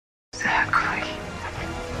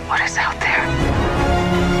what is out there.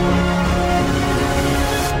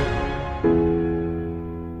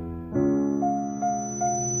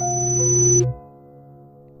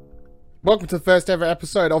 Welcome to the first ever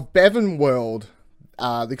episode of BevanWorld,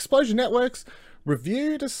 the Explosion Network's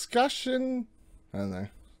review discussion. I don't know.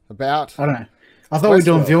 I thought we were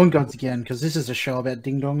doing Viewing Gods again, because this is a show about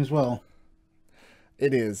Ding Dong as well.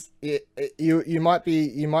 It is. You might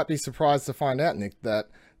be surprised to find out, Nick, that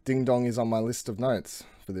Ding Dong is on my list of notes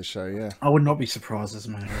for this show. Yeah, I would not be surprised, as a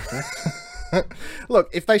matter of fact. Look,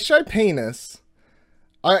 if they show penis,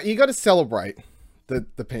 you got to celebrate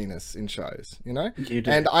the penis in shows, you know. You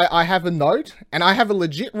do. And I have a note, and I have a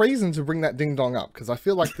legit reason to bring that Ding Dong up, because I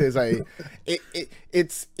feel like there's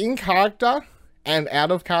it's in character and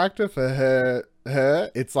out of character for her.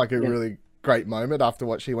 It's like a really great moment after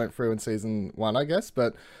what she went through in season 1, I guess,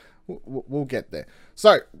 but we'll get there.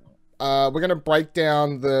 So we're going to break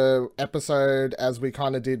down the episode as we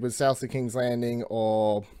kind of did with South of King's Landing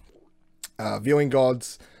or Viewing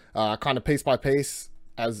Gods, kind of piece by piece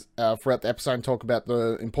as throughout the episode, and talk about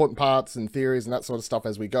the important parts and theories and that sort of stuff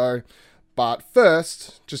as we go. But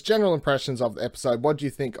first, just general impressions of the episode. What do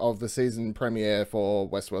you think of the season premiere for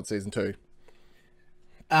Westworld season 2?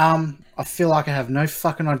 I feel like I have no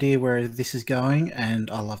fucking idea where this is going, and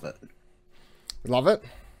I love it. Love it?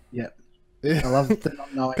 Yep. I love the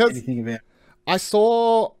not knowing anything about it. I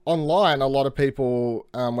saw online a lot of people,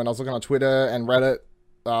 when I was looking on Twitter and Reddit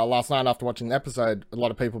last night after watching the episode, a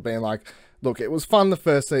lot of people being like, look, it was fun the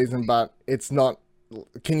first season, but it's not,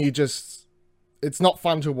 it's not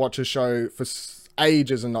fun to watch a show for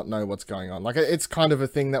ages and not know what's going on. Like, it's kind of a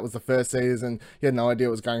thing that was the first season. You had no idea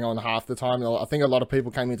what was going on half the time. I think a lot of people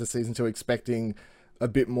came into season 2 expecting a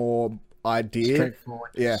bit more idea.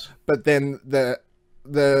 Straightforward. Yeah. But then the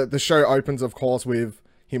show opens, of course, with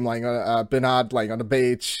him laying on, Bernard laying on a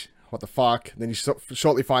beach. What the fuck? Then you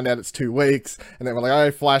shortly find out it's 2 weeks, and then we're like,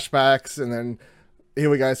 oh, flashbacks, and then here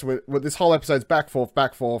we go. So with this whole episode's back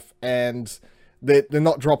forth, and they're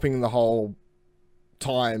not dropping the whole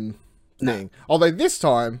time thing. Although this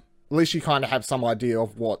time, at least you kind of have some idea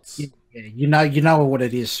of what's... Yeah, you know what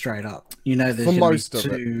it is straight up. You know there's going to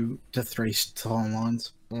be 2 to 3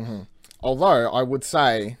 timelines. Mm-hmm. Although, I would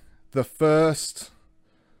say, the first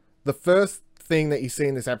thing that you see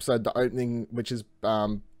in this episode, the opening, which is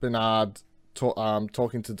Bernard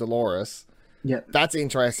talking to Dolores, that's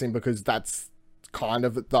interesting, because that's kind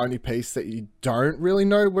of the only piece that you don't really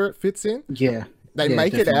know where it fits in. Yeah. They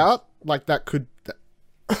make it out like that could...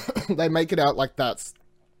 they make it out like that's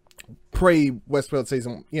pre-Westworld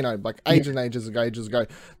season, you know, like ages ago.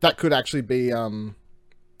 That could actually be,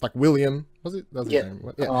 like William, was it? That's his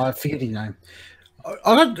name. Yeah. Oh, I forget his name.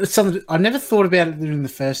 I got something. I never thought about it in the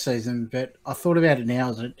first season, but I thought about it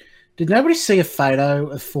now. Did nobody see a photo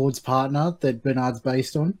of Ford's partner that Bernard's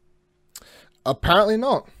based on? Apparently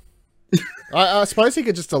not. I suppose he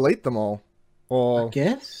could just delete them all, or I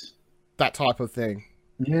guess that type of thing.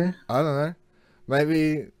 Yeah, I don't know.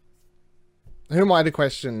 Maybe. Who am I to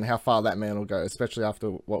question how far that man will go, especially after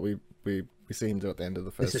what we see him do at the end of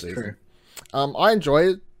the first season? True. I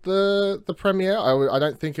enjoyed the premiere. I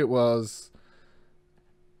don't think it was...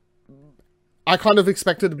 I kind of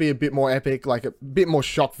expected it to be a bit more epic, like a bit more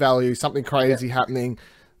shock value, something crazy happening.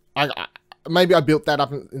 Maybe I built that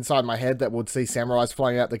up inside my head that would see samurais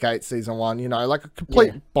flying out the gate season 1, you know, like a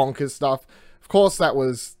complete bonkers stuff. Of course, that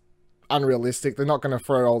was unrealistic. They're not going to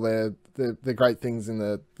throw all the great things in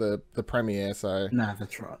the premiere, so... No,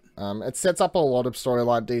 that's right. It sets up a lot of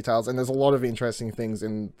storyline details, and there's a lot of interesting things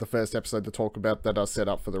in the first episode to talk about that are set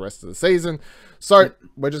up for the rest of the season. So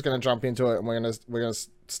we're just going to jump into it, and we're going to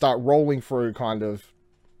start rolling through kind of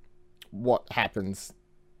what happens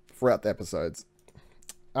throughout the episodes.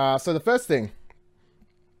 So the first thing,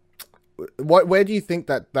 where do you think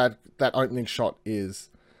that opening shot is?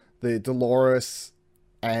 The Dolores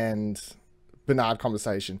and Bernard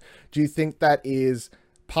conversation. Do you think that is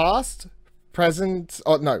past, present,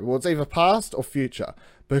 or no, well, it's either past or future?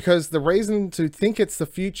 Because the reason to think it's the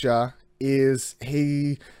future is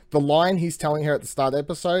the line he's telling her at the start of the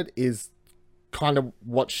episode is kind of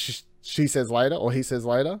what she says later, or he says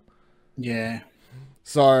later. Yeah.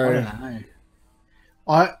 So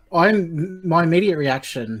I don't know. My immediate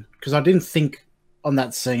reaction, because I didn't think on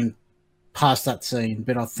that scene, past that scene,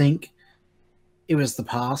 but I think it was the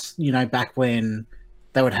past, you know, back when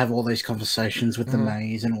they would have all these conversations with the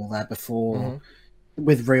maze and all that before,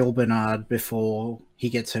 with real Bernard, before he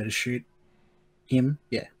gets her to shoot him.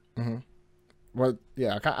 Yeah. Well,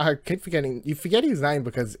 yeah, I keep forgetting. You forget his name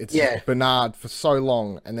because it's Bernard for so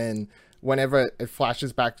long, and then whenever it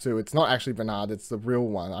flashes back to, it's not actually Bernard, it's the real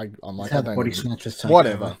one. I'm like, I don't know.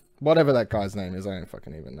 Whatever. Whatever that guy's name is, I don't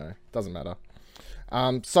fucking even know. Doesn't matter.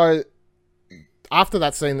 So after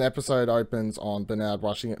that scene, the episode opens on Bernard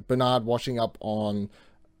washing up on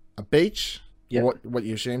a beach. Yep. What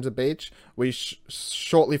you assume is a beach. We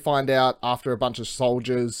shortly find out after a bunch of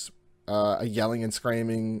soldiers are yelling and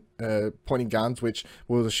screaming, pointing guns, which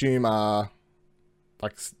we'll assume are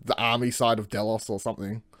like the army side of Delos or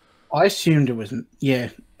something. I assumed it was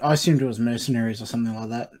mercenaries or something like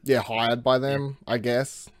that. Yeah, hired by them, I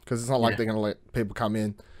guess, because it's not like they're going to let people come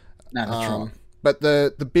in. No, that's right. But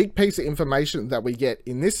the big piece of information that we get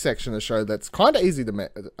in this section of the show that's kind of easy to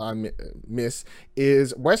miss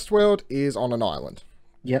is Westworld is on an island.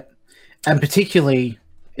 Yep. And particularly,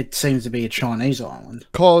 it seems to be a Chinese island.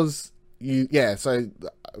 Because, so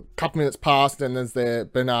a couple minutes passed and there's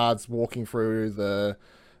Bernard's walking through the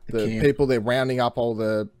people, they're rounding up all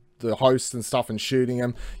the hosts and stuff and shooting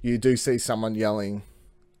them. You do see someone yelling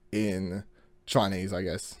in Chinese, I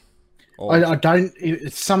guess. I don't.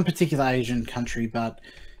 It's some particular Asian country, but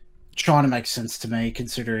China makes sense to me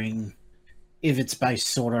considering if it's based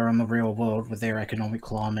sort of on the real world with their economic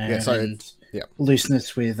climate and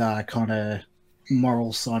looseness with kind of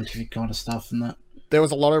moral, scientific kind of stuff and that. There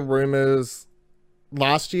was a lot of rumors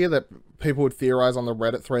last year that people would theorize on the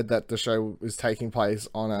Reddit thread that the show is taking place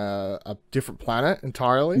on a different planet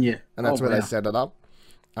entirely. Yeah, and that's where they set it up.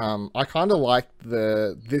 I kind of like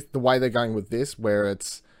the way they're going with this, where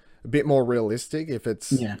it's a bit more realistic. If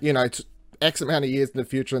it's X amount of years in the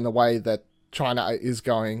future, in the way that China is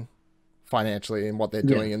going financially and what they're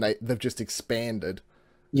doing, and they've just expanded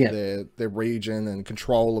their region and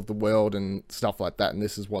control of the world and stuff like that. And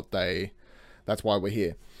this is what that's why we're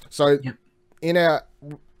here. So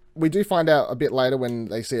we do find out a bit later when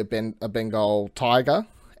they see a Bengal tiger,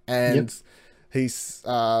 and he's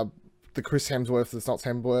the Chris Hemsworth that's not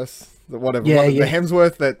Hemsworth, whatever, the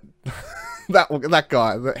Hemsworth that that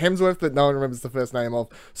guy, the Hemsworth that no one remembers the first name of.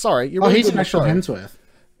 Sorry, you're really he's an actual Hemsworth.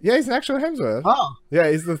 Yeah, he's an actual Hemsworth. Oh,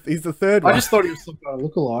 yeah, he's the third one. I just thought he was some kind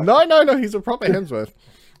of lookalike. No, he's a proper Hemsworth.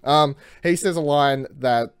 He says a line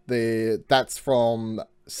that's from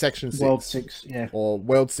Section 6. World 6, or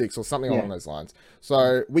World 6 or something along those lines.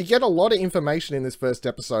 So we get a lot of information in this first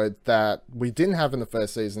episode that we didn't have in the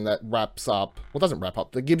first season that doesn't wrap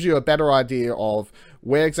up, that gives you a better idea of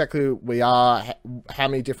where exactly we are, how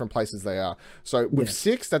many different places they are. So with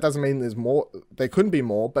 6, that doesn't mean there's more, there couldn't be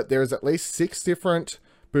more, but there is at least 6 different,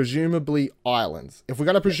 presumably, islands. If we're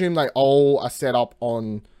going to presume they all are set up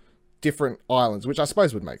on different islands, which I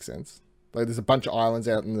suppose would make sense. Like there's a bunch of islands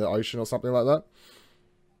out in the ocean or something like that.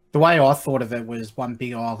 The way I thought of it was one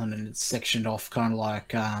big island and it's sectioned off kind of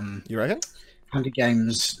like... you reckon? Hunger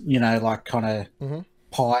Games, like kind of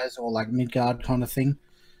pies or like Midgard kind of thing.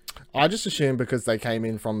 I just assumed because they came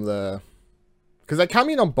in from because they come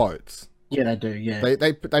in on boats. Yeah, they do, yeah.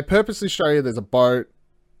 They purposely show you there's a boat.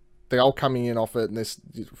 They're all coming in off it, and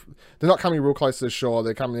they're not coming real close to the shore.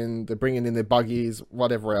 They're coming in, they're bringing in their buggies,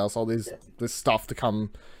 whatever else, all this stuff to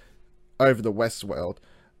come over the Westworld.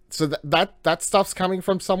 So that stuff's coming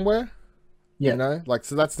from somewhere,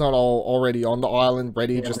 so that's not all already on the island,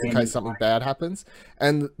 ready just in case something bad happens.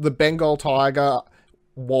 And the Bengal tiger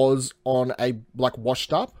was on a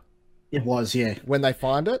washed up. It was, yeah. When they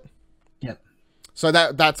find it. Yep. So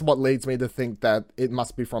that's what leads me to think that it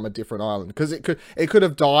must be from a different island, because it could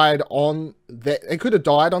have died on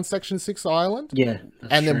Section 6 island. Yeah.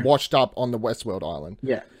 And then washed up on the Westworld island.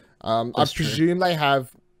 Yeah. I presume they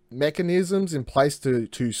have mechanisms in place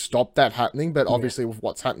to stop that happening, but obviously with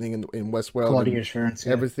what's happening in Westworld, quality assurance,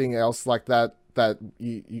 everything else like that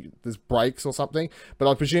there's breaks or something,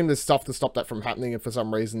 but I presume there's stuff to stop that from happening, and for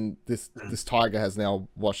some reason this tiger has now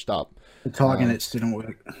washed up. The tiger nets didn't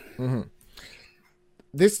work.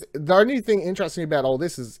 The only thing interesting about all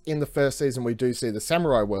this is in the first season we do see the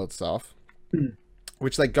Samurai World stuff,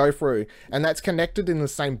 which they go through, and that's connected in the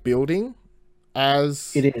same building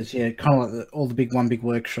as... It is, yeah, kind of like one big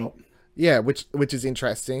workshop. Yeah, which is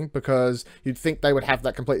interesting, because you'd think they would have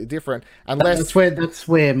that completely different, unless... That's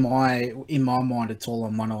where in my mind it's all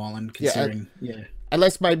on one island, considering...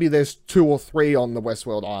 Unless maybe there's 2 or 3 on the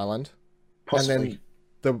Westworld island. Possibly. And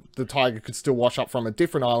then the tiger could still wash up from a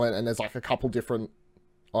different island, and there's like a couple different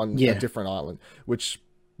on a different island, which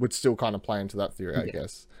would still kind of play into that theory, I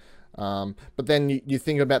guess. But then you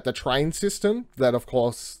think about the train system that, of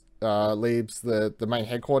course... leaves the main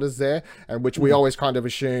headquarters there, and which we always kind of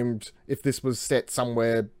assumed if this was set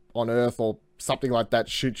somewhere on Earth or something like that,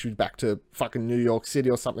 shoots you back to fucking New York City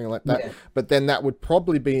or something like that. But then that would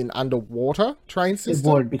probably be an underwater train system.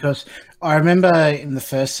 It would, because I remember in the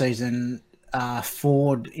first season,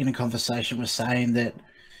 Ford in a conversation was saying that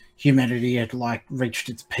humanity had reached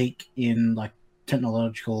its peak in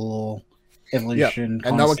technological or Yep. evolution. And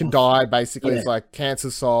kind no of one can stuff. die, basically. Yeah. It's like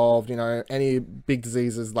cancer solved, you know, any big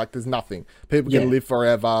diseases, like there's nothing. People Yeah. can live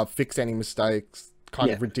forever, fix any mistakes, kind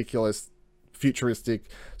Yeah. of ridiculous, futuristic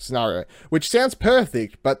scenario, which sounds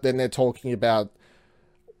perfect, but then they're talking about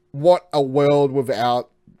what a world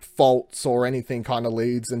without faults or anything kind of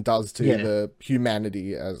leads and does to Yeah. the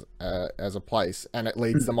humanity as a place, and it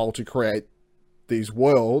leads Mm. them all to create these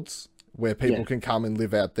worlds where people Yeah. can come and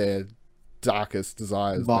live out their darkest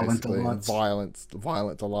desires, Violent basically, and delights.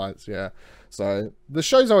 violent delights. Yeah. So the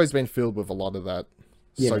show's always been filled with a lot of that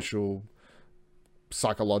Yeah. social,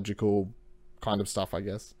 psychological kind of stuff, I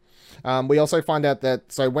guess. We also find out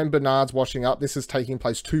that, so when Bernard's washing up, this is taking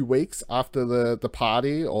place 2 weeks after the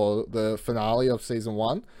party or the finale of season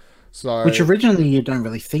 1. So, Which originally you don't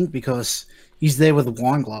really think, because he's there with a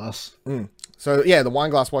wine glass. So yeah, the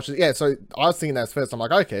wine glass watches. Yeah, so I was thinking that first. I'm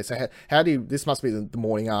like, okay, so how do you? This must be the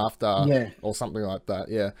morning after, Yeah. or something like that.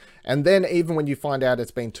 Yeah, and then even when you find out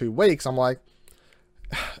it's been 2 weeks, I'm like,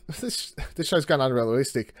 this show's going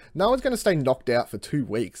unrealistic. No one's going to stay knocked out for 2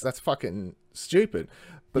 weeks. That's fucking stupid.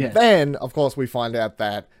 But Yeah. then, of course, we find out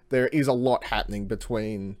that there is a lot happening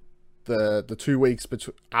between the 2 weeks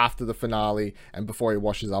after the finale and before he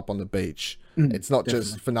washes up on the beach. It's not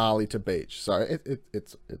definitely. just finale to beach, so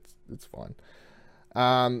it's fine.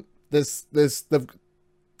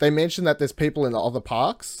 They mentioned that there's people in the other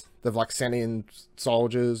parks. They've like sent in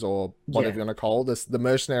soldiers or whatever you want to call this. The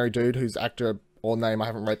mercenary dude whose actor or name I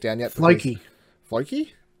haven't written down yet. Floki.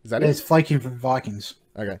 Floki? Is that Yeah, it? it's Floki from Vikings.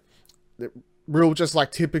 Okay. Real, just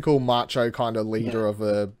like typical macho kind of leader of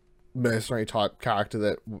a mercenary type character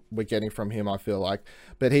that we're getting from him, I feel like.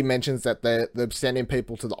 But he mentions that they're sending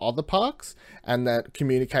people to the other parks and that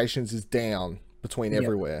communications is down between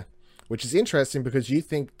everywhere. Which is interesting, because you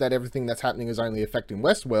think that everything that's happening is only affecting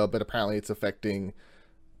Westworld, but apparently it's affecting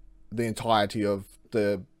the entirety of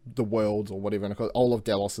the world, or whatever you want to call it, all of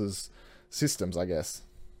Delos's systems, I guess.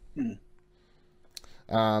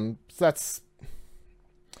 So that's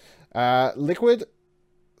Liquid.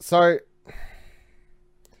 So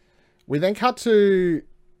we then cut to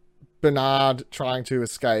Bernard trying to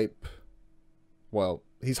escape. Well,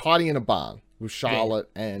 he's hiding in a barn with Charlotte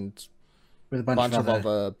and With a bunch of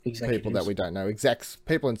other people executives. that we don't know,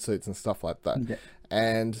 people in suits and stuff like that. Yeah.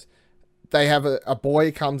 And they have a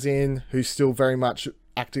boy comes in who's still very much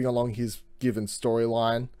acting along his given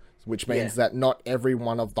storyline, which means that not every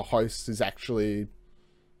one of the hosts is actually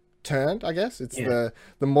turned, I guess. It's the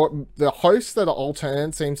hosts that are all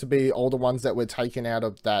turned seem to be all the ones that were taken out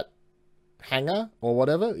of that hangar or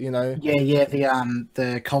whatever, you know. Yeah,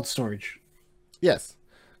 the cold storage. Yes.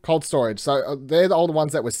 Cold storage. So they're the older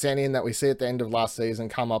ones that were sent in that we see at the end of last season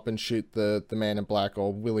come up and shoot the man in black,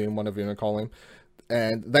 or William, whatever you want to call him.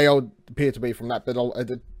 And they all appear to be from that. But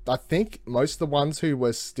I think most of the ones who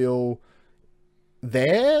were still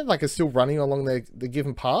there, like, are still running along the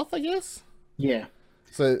given path, I guess. Yeah.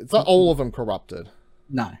 So it's not all of them corrupted.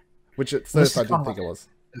 No. Which at first I didn't kind of think it was.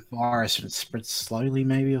 A virus, and it spreads slowly,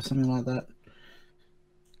 maybe, or something like that.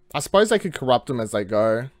 I suppose they could corrupt them as they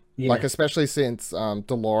go. Yeah. Like, especially since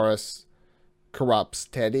Dolores corrupts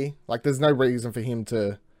Teddy. Like, there's no reason for him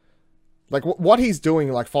to... Like, what he's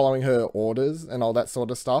doing, like, following her orders and all that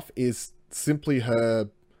sort of stuff, is simply her,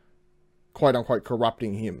 quote-unquote,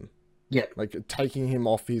 corrupting him. Yeah. Like, taking him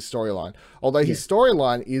off his storyline. Although his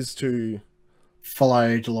storyline is to...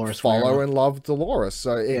 Follow Dolores. wherever. and love Dolores.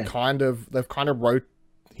 So it Yeah. they've kind of wrote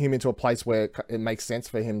him into a place where it makes sense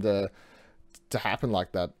for him to happen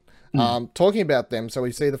like that. Talking about them, so when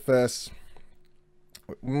we see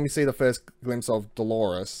the first glimpse of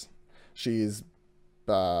Dolores, she's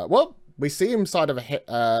we see inside of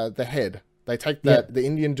the head. They take the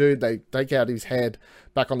Indian dude, they take out his head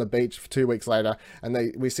back on the beach for 2 weeks later, and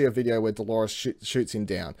we see a video where Dolores shoots him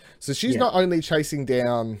down. So she's not only chasing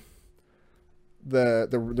down the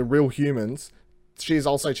real humans, she's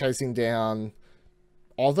also chasing down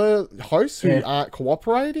other hosts who aren't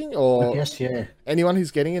cooperating, or I guess, anyone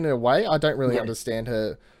who's getting in her way. I don't really understand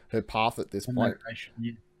her path at this point.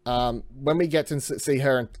 When we get to see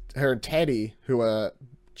her and Teddy, who are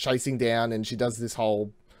chasing down, and she does this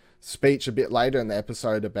whole speech a bit later in the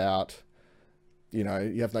episode about, you know,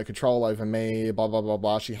 you have no control over me, blah blah blah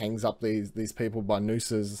blah. She hangs up these people by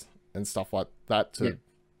nooses and stuff like that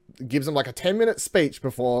gives them like a 10-minute speech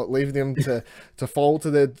before leaving them to fall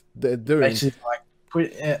to their doom. Basically, like,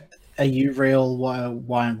 are you real?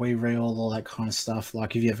 Why aren't we real? All that kind of stuff.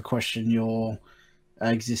 Like, if you ever question your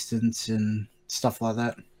existence and stuff like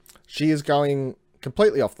that. She is going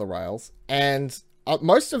completely off the rails, and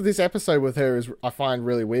most of this episode with her is, I find,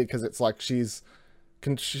 really weird, because it's like she's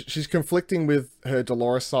she's conflicting with her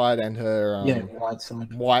Dolores side and her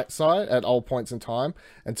white side at all points in time,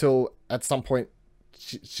 until at some point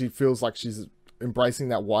she feels like she's embracing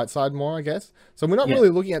that white side more, I guess. So we're not really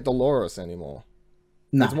looking at Dolores anymore.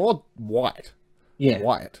 No. It's more white. Yeah.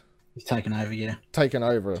 White. He's taken over, Taken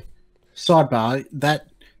over. Sidebar, that,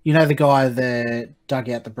 you know, the guy that dug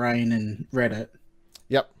out the brain and read it?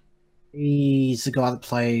 Yep. He's the guy that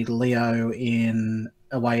played Leo in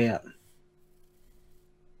A Way Out.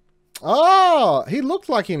 Oh, he looked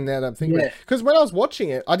like him now that I'm thinking. Because when I was watching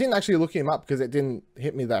it, I didn't actually look him up because it didn't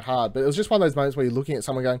hit me that hard. But it was just one of those moments where you're looking at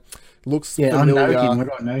someone going, looks familiar. I know him. What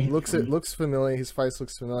do I know him It looks familiar. His face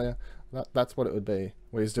looks familiar. That's what it would be.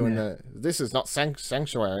 Where he's doing this is not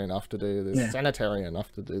sanctuary enough to do this. Sanitary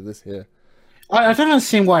enough to do this here. I don't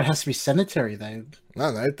understand why it has to be sanitary, though.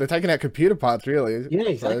 No, they're taking out computer parts, really. Yeah,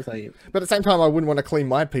 exactly. So, but at the same time, I wouldn't want to clean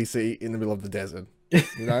my PC in the middle of the desert.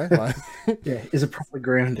 You know? Like, is it properly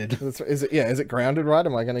grounded? Is it grounded right?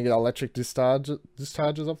 Am I going to get electric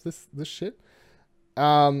discharges off this shit?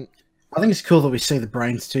 I think it's cool that we see the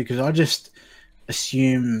brains too, because I just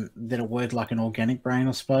assume that it worked like an organic brain,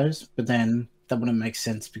 I suppose. But then that wouldn't make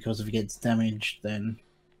sense, because if it gets damaged, then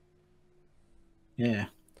yeah.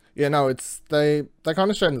 Yeah, no, it's they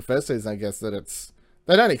kind of showed in the first season, I guess, that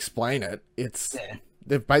they don't explain it.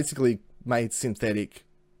 They've basically made synthetic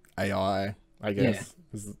AI, I guess,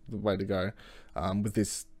 is the way to go. With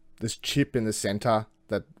this chip in the center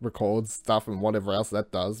that records stuff and whatever else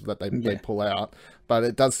that does that they pull out. But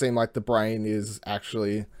it does seem like the brain is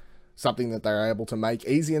actually something that they're able to make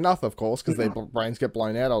easy enough, of course, because their brains get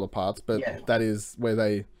blown out all the parts. But that is where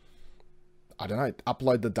they, I don't know,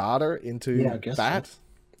 upload the data into that. So.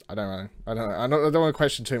 I don't know. I don't want to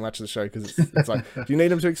question too much of the show, because it's like, do you need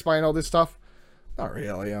them to explain all this stuff? Not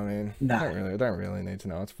really. I mean, I don't really need to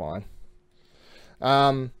know. It's fine.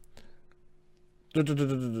 All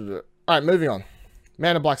right, moving on.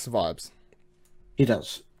 Man in Black survives. He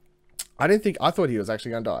does. I thought he was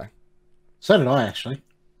actually going to die. So did I, actually.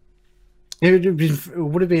 It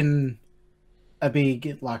would have been a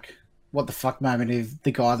big, like, what the fuck moment if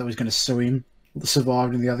the guy that was going to sue him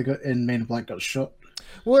survived and the other guy, and Man in Black got shot.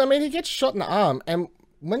 Well, I mean, he gets shot in the arm, and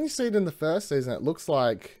when you see it in the first season, it looks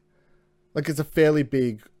like it's a fairly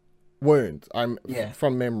big wound.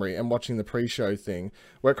 From memory and watching the pre-show thing,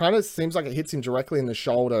 where it kind of seems like it hits him directly in the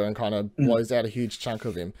shoulder and kind of blows out a huge chunk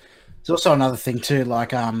of him. There's also another thing too,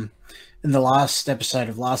 like in the last episode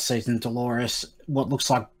of last season, Dolores, what looks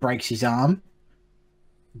like breaks his arm,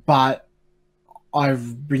 but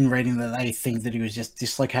I've been reading that they think that he was just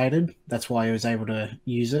dislocated. That's why he was able to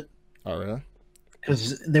use it. Oh, really?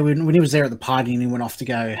 Because when he was there at the party and he went off to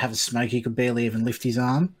go have a smoke, he could barely even lift his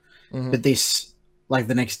arm. But this, like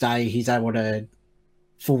the next day, he's able to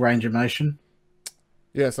full range of motion.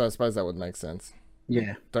 Yeah, so I suppose that would make sense.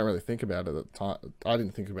 Yeah. Don't really think about it at the time. I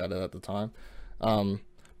didn't think about it at the time.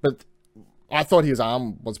 But I thought his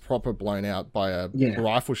arm was proper blown out by a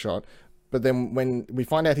rifle shot. But then when we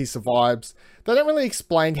find out he survives, they don't really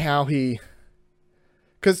explain how he...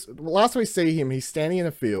 Because last we see him, he's standing in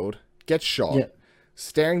a field, gets shot,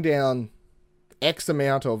 staring down a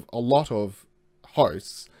lot of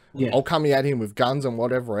hosts, all coming at him with guns and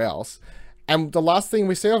whatever else. And the last thing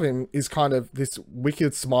we see of him is kind of this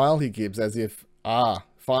wicked smile he gives, as if,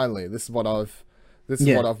 finally, this is what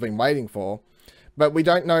I've been waiting for. But we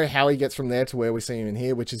don't know how he gets from there to where we see him in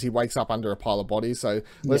here, which is he wakes up under a pile of bodies. So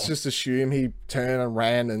let's just assume he turned and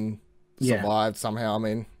ran and survived somehow. I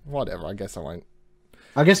mean, whatever. I guess I won't.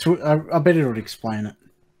 I guess I bet it would explain it.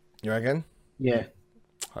 You reckon? Yeah.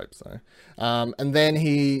 Hope so. And then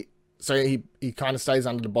he kind of stays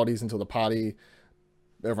under the bodies until the party,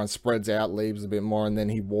 everyone spreads out, leaves a bit more, and then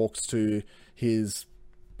he walks to his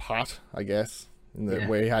hut, I guess,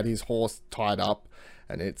 where he had his horse tied up.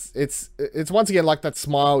 And it's once again like that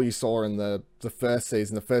smile you saw in the first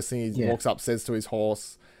season. The first thing he walks up, says to his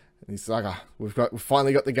horse, and he's like, we've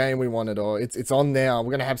finally got the game we wanted, or it's on now,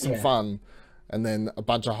 we're gonna have some fun. And then a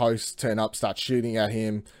bunch of hosts turn up, start shooting at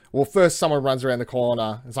him. Well, first someone runs around the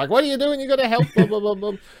corner. It's like, what are you doing? You got to help, blah, blah, blah,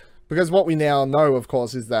 blah. Because what we now know, of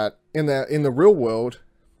course, is that in the real world,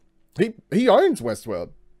 he owns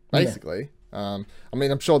Westworld, basically. I mean,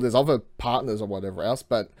 I'm sure there's other partners or whatever else,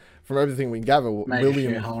 but from everything we can gather,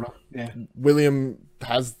 William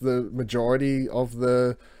has the majority of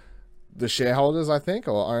the shareholders, I think,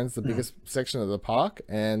 or owns the biggest section of the park,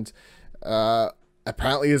 and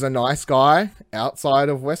apparently is a nice guy outside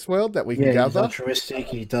of Westworld that we can gather. He's altruistic.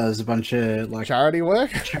 He does a bunch of like charity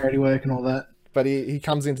work and all that. but he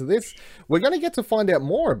comes into this. We're going to get to find out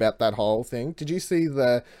more about that whole thing. Did you see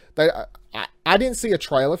I didn't see a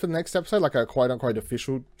trailer for the next episode, like a quote-unquote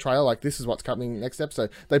official trailer, like this is what's coming next episode.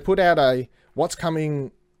 They put out a what's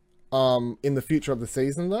coming in the future of the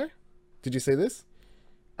season, though. Did you see this?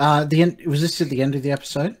 The end, was this at the end of the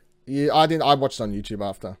episode? Yeah, I didn't. I watched it on YouTube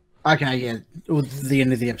after. Okay, yeah. Well, the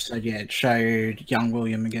end of the episode, yeah, it showed young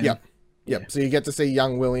William again. Yep. Yeah. So you get to see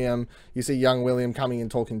young William. You see young William coming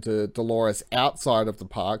and talking to Dolores outside of the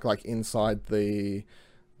park, like inside the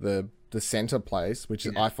center place, which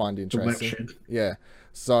I find interesting. Yeah.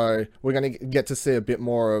 So we're going to get to see a bit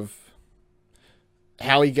more of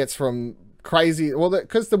how he gets from crazy. Well,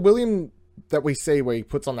 because the William that we see where he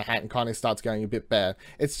puts on the hat and kind of starts going a bit bad,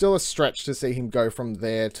 it's still a stretch to see him go from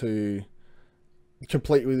there to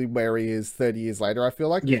completely where he is 30 years later, I feel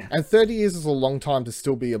like. Yeah. And 30 years is a long time to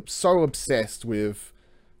still be so obsessed with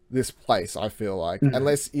this place, I feel like.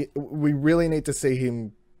 Unless we really need to see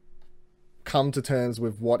him come to terms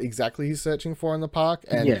with what exactly he's searching for in the park.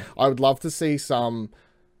 And I would love to see some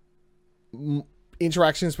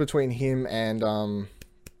interactions between him and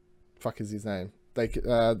fuck is his name?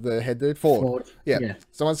 The head dude, Ford. Yeah.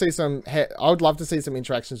 So I want to see I would love to see some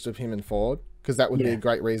interactions with him and Ford, because that would be a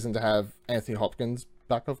great reason to have Anthony Hopkins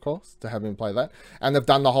back, of course, to have him play that. And they've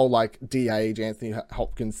done the whole like de-age Anthony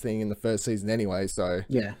Hopkins thing in the first season anyway, so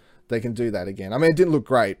they can do that again. I mean, it didn't look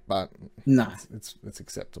great, but no, it's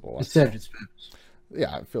acceptable. It served its purpose.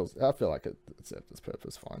 Yeah, I feel like it served its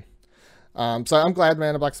purpose fine. So I'm glad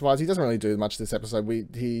Man in Black survives. He doesn't really do much this episode.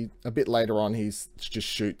 He a bit later on, he's just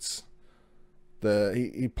shoots.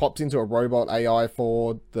 He popped into a robot AI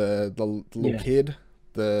Ford, the little kid,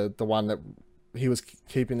 the one that he was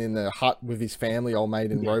keeping in the hut with his family, all made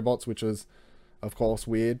in robots, which was, of course,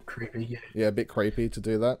 weird. Creepy, yeah, a bit creepy to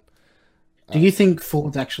do that. Do you think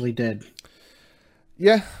Ford's actually dead?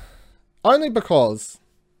 Yeah, only because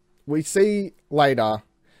we see later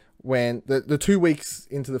when the 2 weeks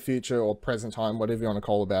into the future or present time, whatever you want to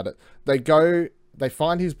call about it, they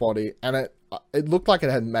find his body, and it looked like it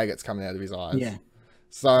had maggots coming out of his eyes. Yeah.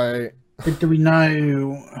 So, but do we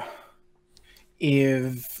know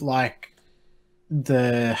if like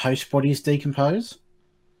the host bodies decompose?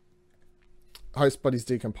 Host bodies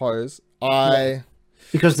decompose.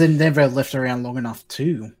 Because they're never left around long enough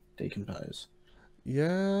to decompose.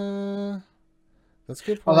 Yeah, that's a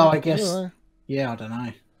good point. Although I guess, I don't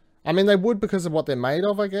know. I mean, they would because of what they're made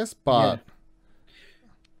of, I guess, but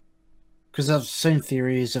because I've seen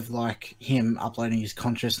theories of like him uploading his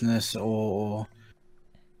consciousness or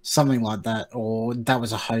something like that, or that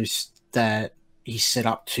was a host that he set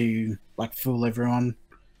up to like fool everyone.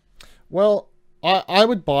 Well, I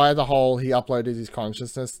would buy the whole he uploaded his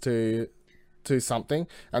consciousness to something,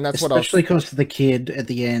 and that's especially because the kid at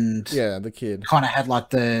the end. Yeah, the kid kind of had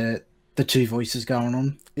like the two voices going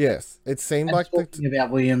on. Yes, it seemed and like talking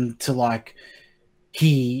about William to like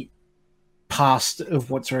he past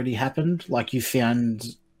of what's already happened. Like you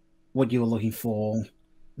found what you were looking for.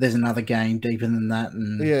 There's another game deeper than that,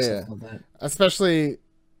 and stuff like that. Especially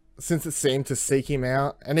since it seemed to seek him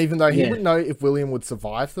out, and even though he wouldn't know if William would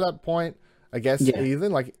survive to that point, I guess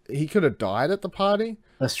even like he could have died at the party.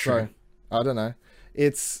 That's true. So, I don't know.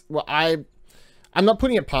 It's I'm not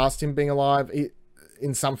putting it past him being alive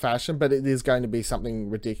in some fashion, but it is going to be something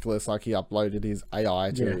ridiculous, like he uploaded his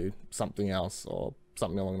AI to something else or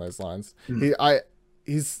something along those lines.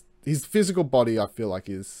 His physical body, I feel like,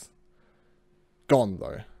 is gone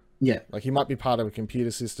though. Yeah, like he might be part of a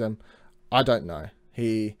computer system. I don't know.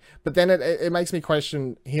 But then it makes me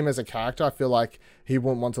question him as a character. I feel like he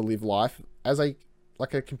wouldn't want to live life as a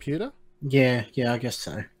computer. Yeah, I guess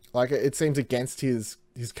so. Like it seems against his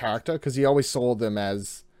character, because he always saw them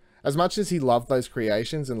as much as he loved those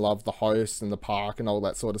creations and loved the hosts and the park and all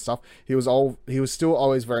that sort of stuff. He was still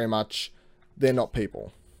always very much, they're not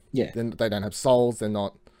people. Yeah, they don't have souls. They're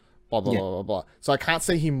not blah blah blah blah blah. So I can't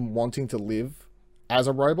see him wanting to live as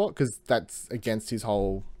a robot, because that's against his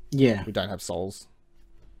whole we don't have souls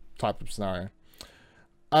type of scenario.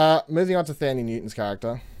 Moving on to Thandie Newton's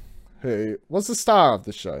character, who was the star of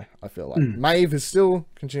the show, I feel like. Maeve is still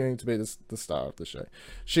continuing to be the star of the show.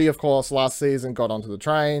 She, of course, last season got onto the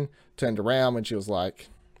train, turned around when she was like,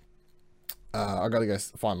 I gotta go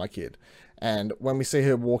find my kid. And when we see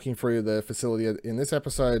her walking through the facility in this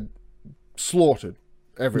episode, slaughtered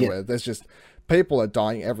everywhere. There's just, people are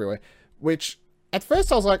dying everywhere. Which, at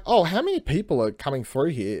first I was like, oh, how many people are coming through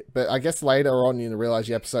here? But I guess later on you realize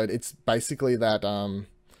the episode, it's basically that,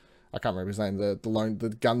 I can't remember his name,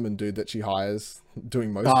 the gunman dude that she hires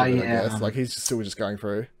doing most of it, I guess. Like, he's still just going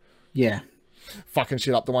through. Yeah. Fucking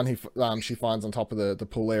shit up. The one she finds on top of the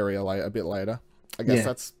pool area a bit later. I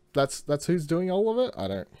guess that's who's doing all of it. I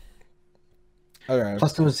don't know.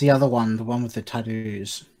 Plus, there was the other one, the one with the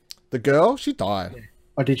tattoos. The girl, she died. Yeah.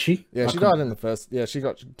 Oh, did she? Yeah, she died in the first. Yeah, she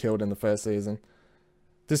got killed in the first season.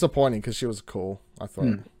 Disappointing because she was cool. I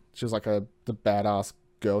thought she was like the badass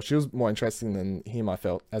girl. She was more interesting than him. I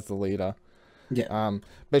felt as the leader. Yeah.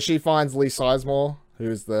 But she finds Lee Sizemore,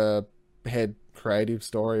 who's the head creative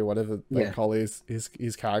story, whatever they call his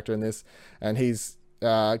character in this, and he's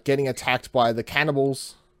getting attacked by the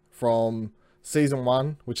cannibals from season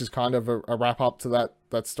 1, which is kind of a wrap up to that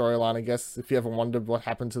storyline, I guess. If you ever wondered what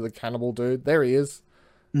happened to the cannibal dude, there he is.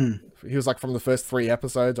 He was like from the first 3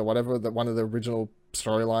 episodes or whatever, that one of the original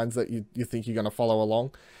storylines that you think you're going to follow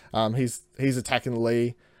along. He's attacking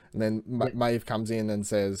Lee, and then Maeve comes in and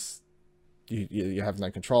says, you have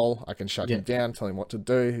no control. I can shut him down, tell him what to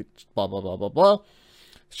do, blah, blah, blah, blah, blah.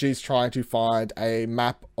 She's trying to find a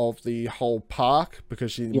map of the whole park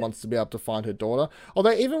because she wants to be able to find her daughter.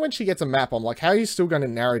 Although even when she gets a map, I'm like, how are you still going to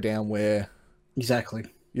narrow down where exactly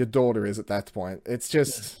your daughter is at that point? It's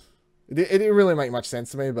just, it didn't really make much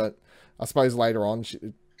sense to me, but I suppose later on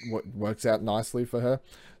it works out nicely for her.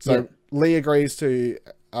 So Lee agrees to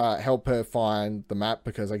help her find the map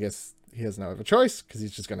because I guess he has no other choice because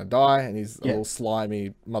he's just going to die and he's a little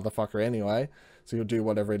slimy motherfucker anyway. So he'll do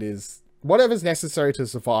whatever it is, whatever's necessary to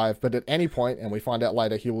survive. But at any point, and we find out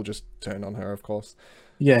later, he will just turn on her, of course.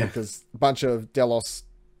 Yeah. Because a bunch of Delos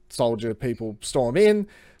soldier people storm in.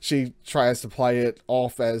 She tries to play it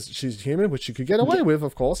off as she's human, which she could get away with,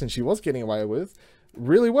 of course. And she was getting away with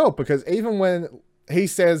really well. Because even when he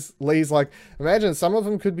says, Lee's like, imagine some of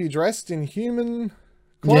them could be dressed in human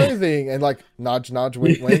clothing and like nudge, nudge,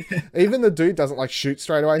 wink, wink. Even the dude doesn't like shoot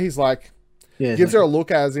straight away. He's like, gives her a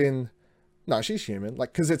look as in, no, she's human.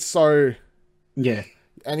 Like, because it's so... Yeah.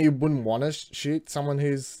 And you wouldn't want to shoot someone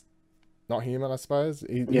who's not human, I suppose.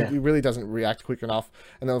 He really doesn't react quick enough.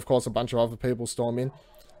 And then, of course, a bunch of other people storm in.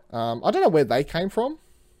 I don't know where they came from.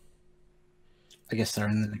 I guess they're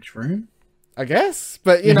in the next room. I guess.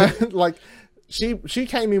 But, you know, like, she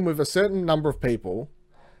came in with a certain number of people.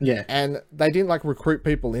 Yeah. And they didn't, like, recruit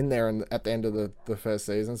people in there at the end of the first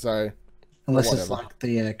season, so... Unless it's like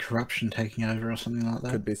the corruption taking over or something like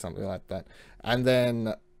that. Could be something like that. And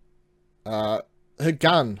then her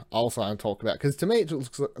gun also I'm talking about. Because to me, it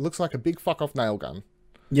looks like a big fuck-off nail gun.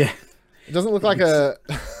 Yeah. It doesn't look like a...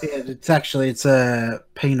 it's a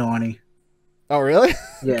P90. Oh, really?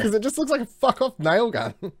 Yeah. Because it just looks like a fuck-off nail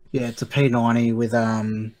gun. Yeah, it's a P90 with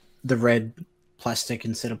the red plastic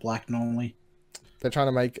instead of black normally. They're trying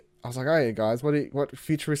to make... I was like, oh yeah, guys, what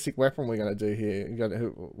futuristic weapon are we going to do here? You got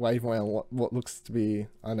to wave around what looks to be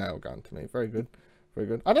a nail gun to me. Very good. Very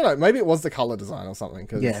good. I don't know. Maybe it was the color design or something.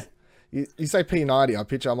 Cause you say P90, I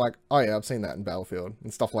picture, I'm like, oh yeah, I've seen that in Battlefield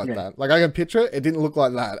and stuff like that. Like I can picture it. It didn't look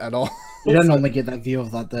like that at all. You don't normally get that view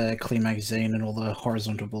of like the clear magazine and all the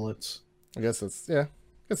horizontal bullets. I guess that's the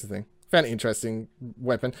thing. Found an interesting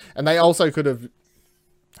weapon. And they also could have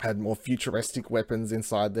had more futuristic weapons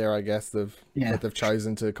inside there, I guess. They've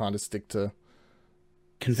chosen to kind of stick to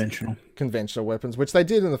conventional weapons, which they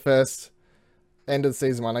did in the first end of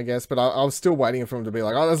season 1, I guess. But I was still waiting for them to be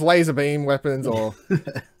like, oh, there's laser beam weapons or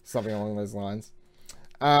something along those lines.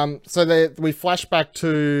 So we flash back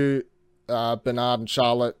to Bernard and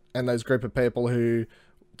Charlotte and those group of people who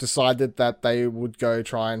decided that they would go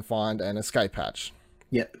try and find an escape hatch.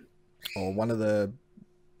 Yep. Or one of the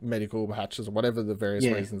medical hatches or whatever the various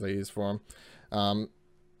reasons they use for them.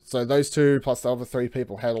 So those two plus the other 3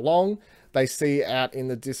 people head along. They see out in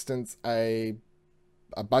the distance a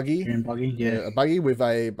buggy. A buggy with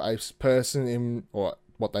a person in, or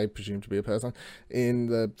what they presume to be a person, in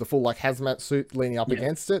the full like hazmat suit leaning up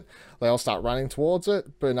against it. They all start running towards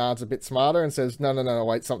it. Bernard's a bit smarter and says, no,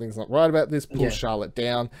 wait, something's not right about this. Pulls Charlotte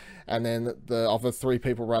down. And then the other 3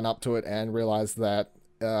 people run up to it and realize that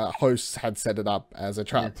hosts had set it up as a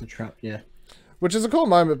trap. Yeah, it's a trap, Which is a cool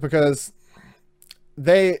moment because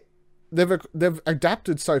they've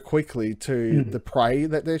adapted so quickly to the prey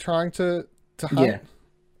that they're trying to hunt.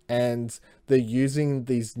 And they're using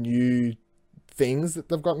these new things that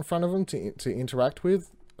they've got in front of them to interact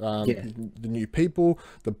with. The new people,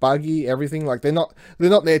 the buggy, everything. Like they're not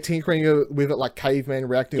there tinkering with it like cavemen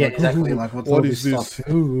reacting. Like, exactly. Like what is this?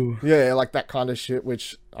 Yeah, like that kind of shit,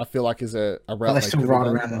 which I feel like is a route. But they still ride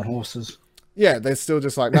around on horses. Yeah, they're still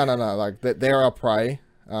just like no. Like they're our prey.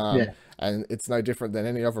 And it's no different than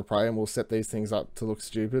any other prey, and we'll set these things up to look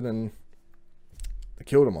stupid, and they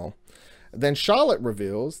killed them all. Then Charlotte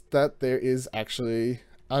reveals that there is actually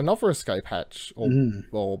another escape hatch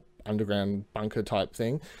or underground bunker type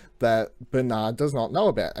thing that Bernard does not know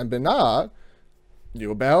about. And Bernard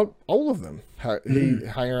knew about all of them. He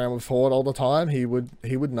hang around with Ford all the time. He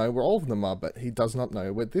would know where all of them are, but he does not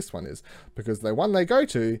know where this one is, because the one they go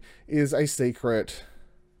to is a secret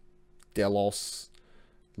Delos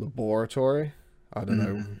laboratory. I don't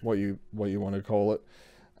know what you want to call it.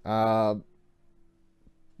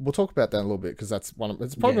 We'll talk about that in a little bit, because that's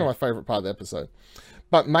it's probably my favorite part of the episode.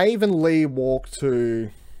 But Maeve and Lee walk to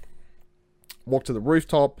the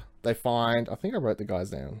rooftop. They find, I think I wrote the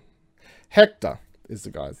guy's name. Hector is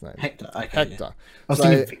the guy's name. Hector. Okay, Hector. Yeah. I was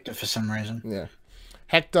thinking Victor for some reason. Yeah.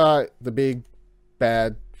 Hector, the big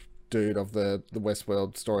bad dude of the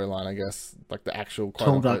Westworld storyline, I guess, like the actual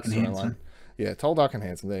Tall, dark, and handsome. Yeah, tall, dark, and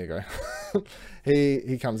handsome. There you go.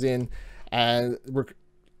 he comes in, and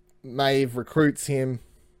Maeve recruits him.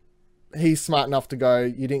 He's smart enough to go,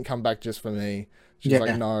 "You didn't come back just for me." She's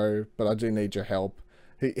like, "No, but I do need your help."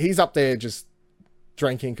 He's up there just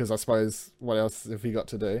drinking, because I suppose what else have he got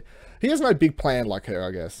to do? He has no big plan like her,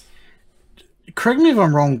 I guess. Correct me if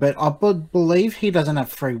I'm wrong, but I believe he doesn't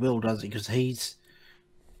have free will, does he?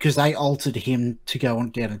 Because they altered him to go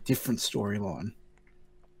on down a different storyline.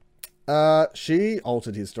 She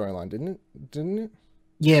altered his storyline, didn't it?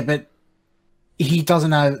 Yeah, but he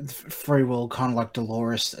doesn't have free will, kind of like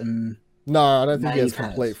Dolores and no, I don't think Maeve he has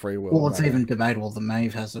complete free will. Well, it's even debatable that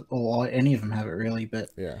Maeve has it, or any of them have it, really. But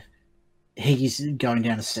yeah, he's going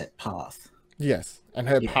down a set path. Yes, and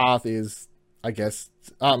her path is, I guess,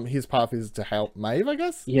 his path is to help Maeve, I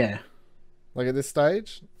guess. Yeah, like at this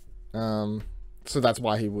stage, so that's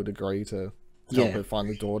why he would agree to help her find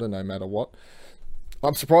the daughter, no matter what.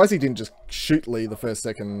 I'm surprised he didn't just shoot Lee the first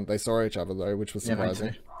second they saw each other, though, which was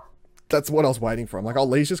surprising. That's what I was waiting for. I'm like, oh,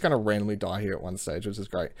 Lee's just going to randomly die here at one stage, which is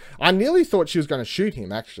great. I nearly thought she was going to shoot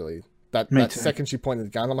him, actually. That second she pointed the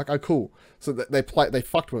gun, I'm like, oh, cool. So they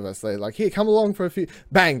fucked with us. They're like, here, come along for a few.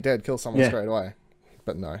 Bang, dead, kill someone straight away.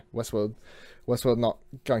 But no, Westworld not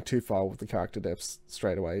going too far with the character deaths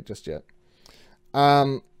straight away just yet.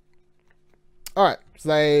 All right, so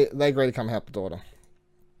they agree to come help the daughter.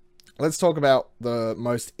 Let's talk about the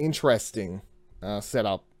most interesting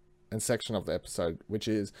setup and section of the episode, which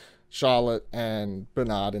is Charlotte and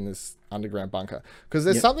Bernard in this underground bunker. Because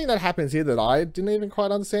there's something that happens here that I didn't even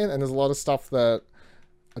quite understand, and there's a lot of stuff that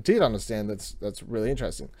I did understand that's really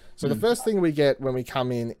interesting. So the first thing we get when we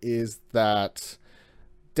come in is that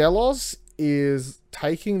Delos is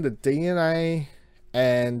taking the DNA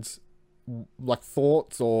and like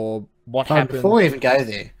thoughts or what happened. Before we even go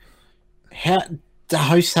there, how the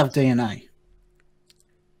hosts have DNA?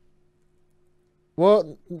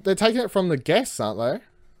 Well, they're taking it from the guests, aren't they?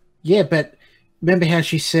 Yeah, but remember how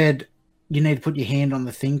she said you need to put your hand on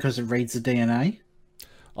the thing because it reads the DNA?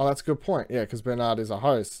 Oh, that's a good point. Yeah, because Bernard is a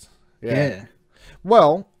host. Yeah.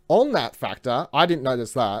 Well, on that factor, I didn't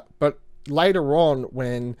notice that, but later on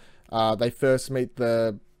when they first meet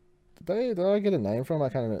the... Did I get a name from? I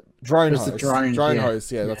can't remember. Drone host. Drone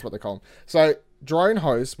host, yeah, that's what they call them. So, drone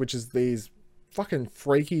hosts, which is these fucking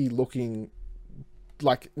freaky looking...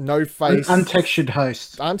 like no face, untextured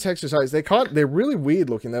hosts. They're really weird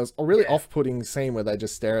looking. There was a really off-putting scene where they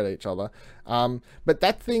just stare at each other. But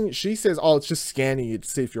that thing, she says, oh, it's just scanning you to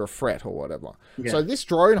see if you're a threat or whatever. So this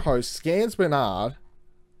drone host scans Bernard,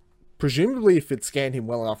 presumably if it scanned him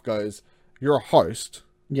well enough, goes, you're a host,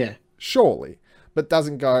 surely, but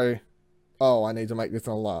doesn't go, oh, I need to make this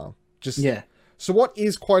an alarm. So what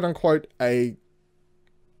is quote unquote a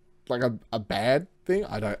bad thing?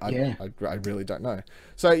 I really don't know.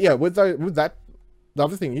 So yeah, with that, the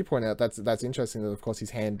other thing you point out, that's interesting, that of course his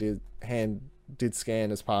hand did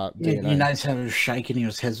scan as part DNA. You notice how he was shaking, he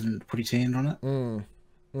was hesitant to put his hand on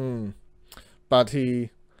it. But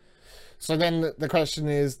so then the question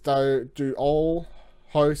is, though, do all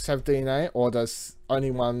hosts have DNA, or does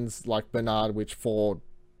only ones like Bernard, which Ford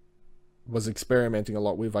was experimenting a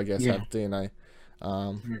lot with, I guess, have DNA?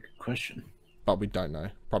 Good question. But we don't know.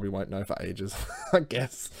 Probably won't know for ages, I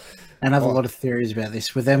guess. And I have a lot of theories about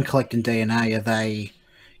this. With them collecting DNA, are they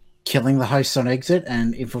killing the hosts on exit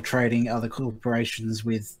and infiltrating other corporations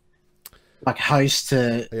with like hosts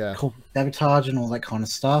to corporate sabotage and all that kind of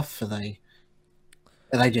stuff? Are they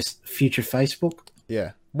just future Facebook?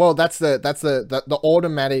 Yeah. Well, that's the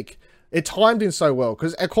automatic. It timed in so well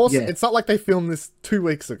because, of course, it's not like they filmed this 2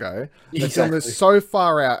 weeks ago. They filmed this so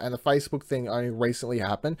far out, and the Facebook thing only recently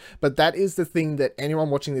happened. But that is the thing that anyone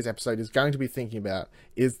watching this episode is going to be thinking about,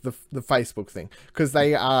 is the Facebook thing, because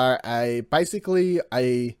they are basically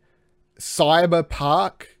a cyber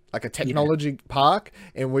park, like a technology park,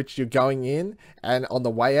 in which you're going in, and on the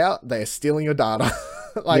way out, they are stealing your data.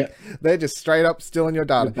 They're just straight up stealing your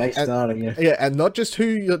data. Base data, and not just who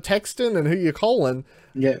you're texting and who you're calling.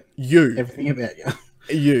 Yeah, you. Everything about you.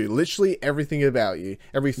 You, literally everything about you,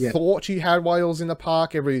 every thought you had while you was in the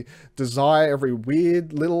park, every desire, every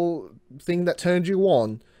weird little thing that turned you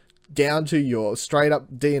on, down to your straight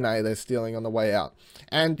up DNA they're stealing on the way out.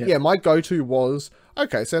 And yeah, my go-to was,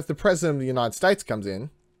 okay, so if the president of the United States comes in,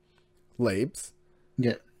 leaves,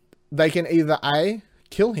 they can either A,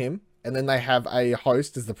 kill him, and then they have a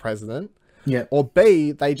host as the president, or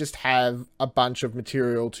B, they just have a bunch of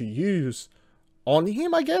material to use on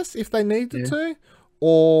him, I guess, if they needed to.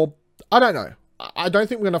 Or, I don't know. I don't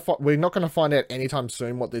think we're not going to find out anytime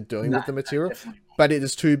soon what they're doing with the material, but it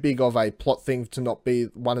is too big of a plot thing to not be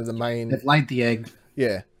one of the main... They've laid the egg.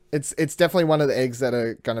 Yeah. It's definitely one of the eggs that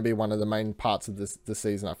are going to be one of the main parts of the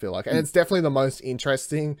season, I feel like. And it's definitely the most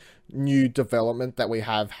interesting new development that we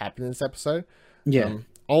have happen in this episode. Yeah.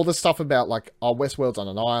 All the stuff about, like, Westworld's on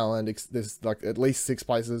an island, there's, like, at least 6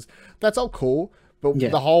 places. That's all cool. But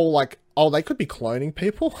the whole, like, they could be cloning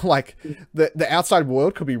people. Like, the outside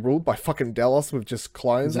world could be ruled by fucking Delos with just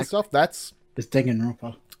clones and stuff. That's... It's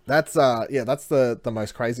Danganronpa. That's, that's the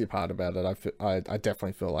most crazy part about it, I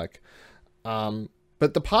definitely feel like.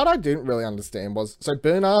 But the part I didn't really understand was... So,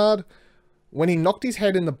 Bernard, when he knocked his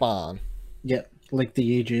head in the barn... leaked the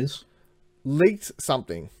aegis. Leaked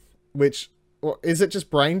something, which... Or is it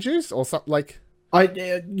just brain juice or something, like...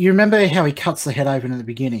 You remember how he cuts the head open at the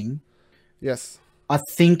beginning? Yes. I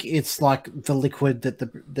think it's like the liquid that the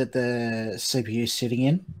CPU is sitting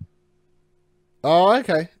in. Oh,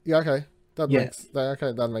 okay. Yeah, okay.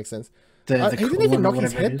 That makes sense. He didn't even knock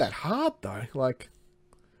his head that hard, though. Like,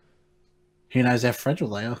 who knows how fragile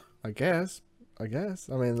they are? I guess. I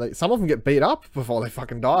mean, like, some of them get beat up before they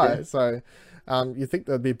fucking die. So, you think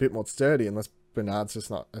they'd be a bit more sturdy, unless Bernard's just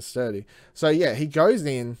not as sturdy. So, yeah, he goes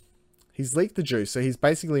in. He's leaked the juice, so he's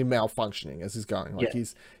basically malfunctioning as he's going. Like,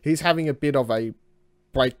 he's having a bit of a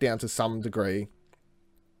breakdown to some degree,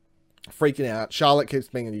 freaking out. Charlotte keeps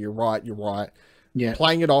being, you're right,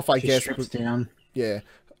 playing it off, I guess. Down.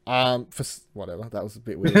 For whatever, that was a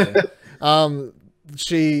bit weird.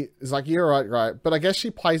 She is like, you're right, but I guess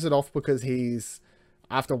she plays it off because he's,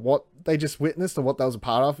 after what they just witnessed or what they was a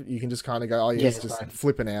part of, you can just kind of go, oh yeah, he's just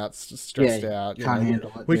flipping out, just stressed out, can't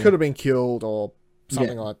handle it. We could have been killed or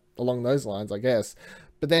something like along those lines, I guess.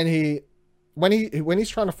 But then when he's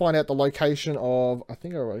trying to find out the location of, I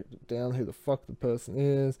think I wrote down who the fuck the person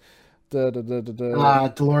is.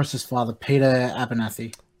 Dolores' father, Peter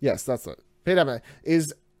Abernathy. Yes, that's it. Peter Abernathy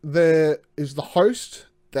is the host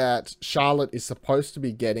that Charlotte is supposed to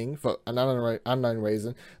be getting for an unknown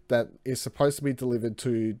reason, that is supposed to be delivered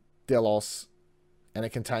to Delos, and it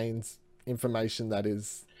contains information that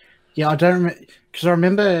is... Yeah, I don't remember, because I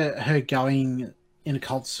remember her going in a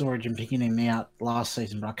cold storage and picking him out last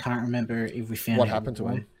season, but I can't remember if we found what happened to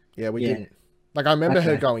him. Yeah, we didn't. Like, I remember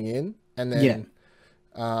her going in, and then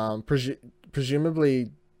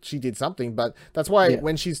presumably she did something, but that's why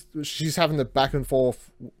when she's having the back and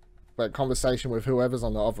forth conversation with whoever's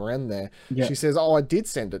on the other end there, she says, oh, I did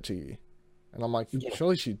send it to you. And I'm like,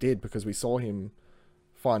 surely she did, because we saw him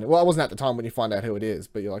find it. Well, it wasn't at the time when you find out who it is,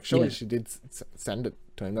 but you're like, surely she did send it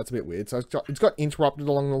to him. That's a bit weird. So it's got interrupted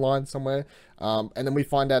along the line somewhere. And then we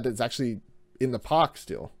find out it's actually in the park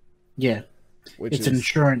still. Yeah. It's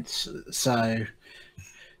insurance. So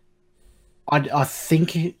I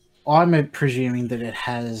think I'm presuming that it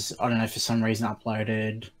has, I don't know, for some reason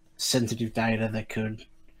uploaded sensitive data that could,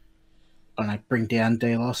 I don't know, bring down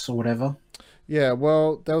Delos or whatever. Yeah,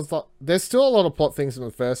 well, there's still a lot of plot things in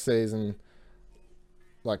the first season.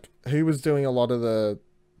 Like, who was doing a lot of the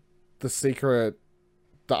secret,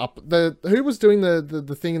 who was doing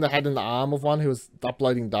the thing that had in the arm of one who was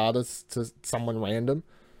uploading data to someone random?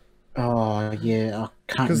 Oh yeah, I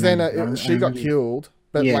can't. Because then she got killed,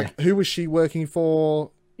 but like, who was she working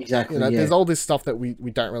for? Exactly. There's all this stuff that we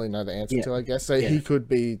don't really know the answer to, I guess. So he could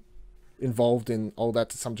be involved in all that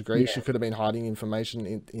to some degree. She could have been hiding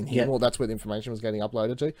information in him, or that's where the information was getting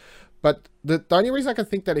uploaded to. But the only reason I can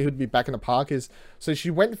think that he would be back in the park is, so she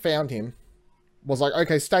went and found him, was like,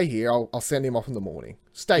 okay, stay here, I'll send him off in the morning.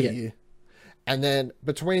 Stay here. And then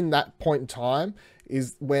between that point in time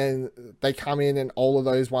is when they come in and all of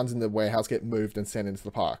those ones in the warehouse get moved and sent into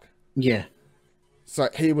the park. Yeah. So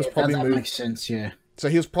he was probably that moved. Makes sense, yeah. So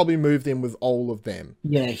he was probably moved in with all of them.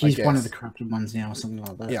 Yeah, he's one of the corrupted ones now, or something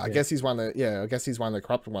like that. Yeah, I guess he's one of the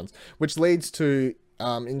corrupted ones, which leads to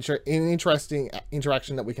an interesting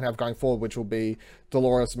interaction that we can have going forward, which will be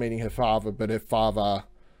Dolores meeting her father, but her father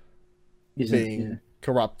being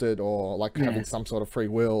corrupted or like having some sort of free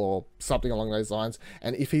will or something along those lines.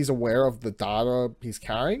 And if he's aware of the data he's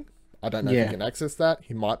carrying, I don't know if he can access that.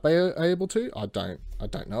 He might be able to. I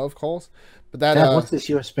don't know, of course. But that Dad, what's this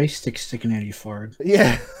USB stick sticking out of your forehead?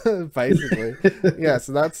 Yeah, basically. Yeah,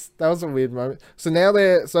 so that was a weird moment. So now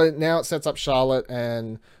it sets up Charlotte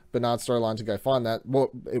and Bernard's storyline to go find that. Well,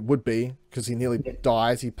 it would be because he nearly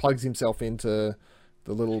dies. He plugs himself into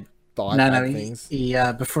the little things. He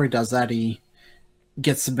before he does that, he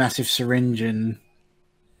gets a massive syringe and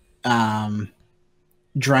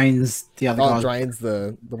drains the other guy. Drains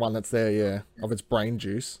the one that's there, yeah, of its brain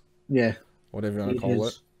juice. Yeah, whatever you want to call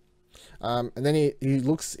it. And then he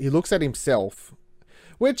looks at himself,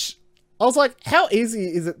 which I was like, how easy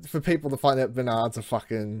is it for people to find out Bernard's a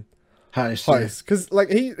fucking host? Because like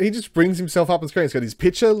he just brings himself up on screen. He's got his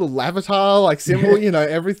picture, little avatar, like symbol,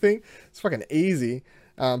 everything. It's fucking easy.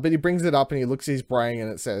 But he brings it up and he looks at his brain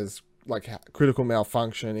and it says like critical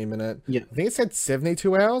malfunction imminent. Yeah, I think it said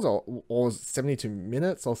 72 hours or 72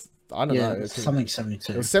 minutes or I don't know. Something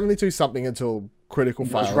 72. It was 72 something until critical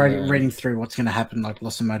failure. I was reading through what's going to happen, like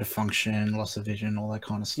loss of motor function, loss of vision, all that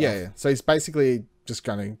kind of stuff. Yeah. So he's basically just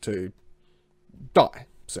going to die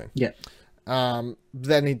soon. Yeah.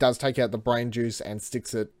 Then he does take out the brain juice and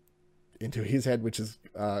sticks it into his head, which is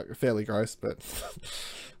fairly gross, but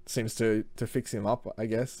seems to fix him up, I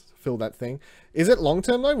guess. Fill that thing. Is it long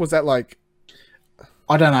term though? Was that like?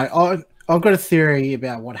 I don't know. I've got a theory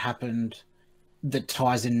about what happened that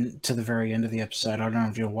ties in to the very end of the episode. I don't know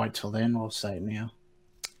if you'll wait till then or say it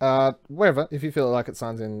now. Wherever, if you feel like it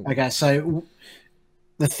signs in. Okay, so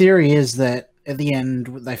the theory is that at the end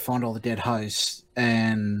they find all the dead hosts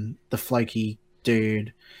and the flaky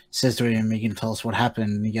dude says to him, "You can tell us what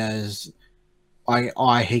happened." And he goes,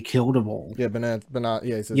 he killed them all. Yeah, Bernard,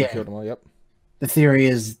 yeah, he says he killed them all, yep. The theory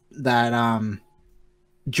is that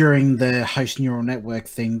during the host neural network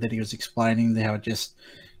thing that he was explaining, how it just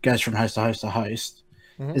goes from host to host to host,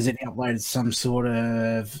 is that he uploaded some sort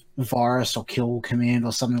of virus or kill command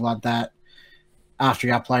or something like that. After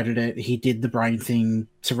he uploaded it, he did the brain thing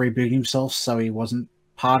to reboot himself so he wasn't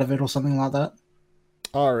part of it or something like that.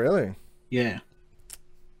 Oh, really? Yeah.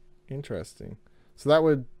 Interesting. So that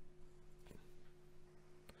would...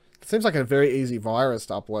 It seems like a very easy virus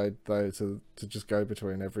to upload, though, to just go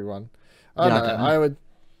between everyone. I don't know. I would...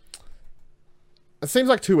 It seems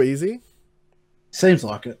like too easy. Seems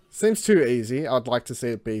like it. Seems too easy. I'd like to see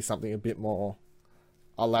it be something a bit more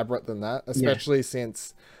elaborate than that, especially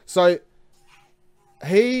since... So,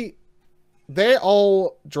 they're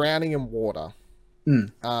all drowning in water.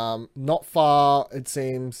 Not far, it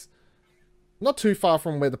seems... Not too far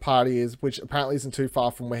from where the party is, which apparently isn't too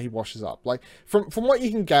far from where he washes up. Like, from what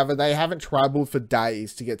you can gather, they haven't traveled for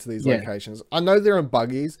days to get to these locations. I know they're in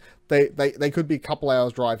buggies. They could be a couple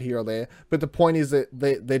hours drive here or there, but the point is that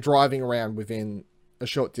they're driving around within a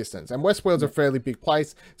short distance. And Westworld's a fairly big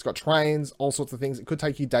place. It's got trains, all sorts of things. It could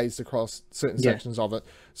take you days to cross certain sections of it.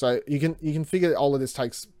 So you can figure all of this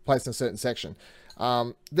takes place in a certain section.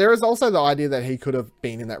 There is also the idea that he could have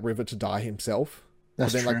been in that river to die himself.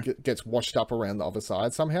 That's then true. Like gets washed up around the other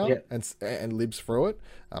side somehow and lives through it.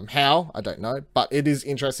 How? I don't know. But it is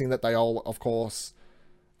interesting that they all, of course,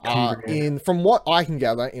 are from what I can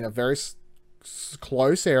gather, in a very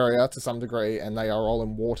close area to some degree, and they are all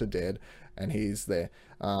in water dead, and he's there.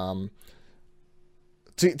 To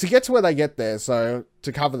get to where they get there, so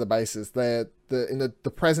to cover the bases, they're in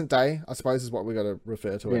the present day, I suppose is what we're going to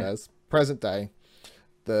refer to it as. Present day.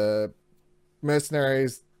 The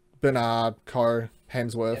mercenaries, Bernard,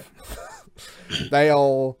 Hemsworth, they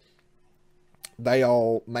all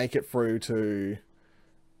make it through to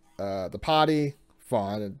the party,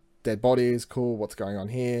 find dead bodies, cool, what's going on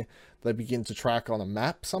here. They begin to track on a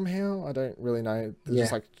map somehow. I don't really know.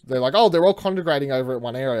 They're like, oh, they're all congregating over at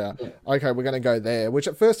one area. Okay, we're going to go there. Which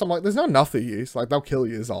at first I'm like, there's not enough of you. Like, they'll kill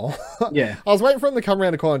you all. I was waiting for them to come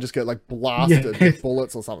around the corner and just get like blasted with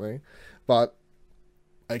bullets or something. But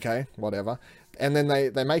okay, whatever. And then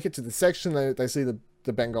they make it to the section. They see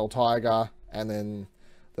the Bengal tiger, and then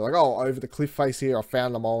they're like, oh, over the cliff face here, I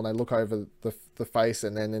found them all. And they look over the face,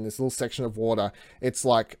 and then in this little section of water, it's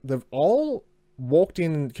like they've all walked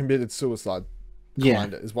in and committed suicide.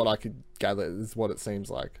 Kinda, is what I could gather, is what it seems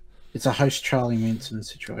like. It's a host Charlie Manson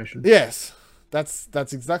situation. Yes, that's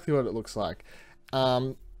exactly what it looks like.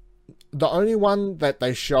 The only one that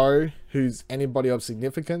they show who's anybody of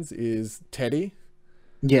significance is Teddy.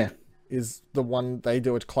 Yeah. Is the one they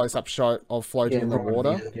do a close-up shot of floating in the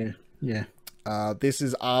water. This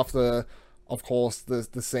is after, of course,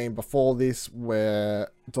 the scene before this where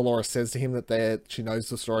Dolores says to him that she knows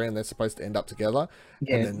the story and they're supposed to end up together.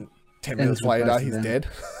 And then 10 minutes later, he's dead.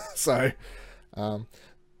 So, but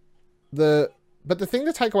the thing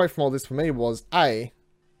to take away from all this for me was, A,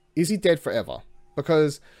 is he dead forever?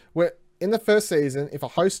 Because where in the first season, if a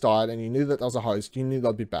host died and you knew that there was a host, you knew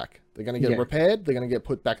they'd be back. They're going to get repaired. They're going to get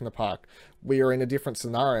put back in the park. We are in a different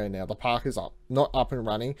scenario now. The park is not up and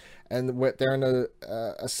running, and they're in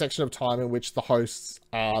a section of time in which the hosts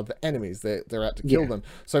are the enemies. They're out to kill them.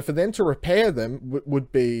 So for them to repair them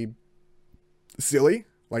would be silly.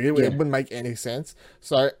 Like it wouldn't make any sense.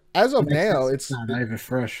 So as of now, it's over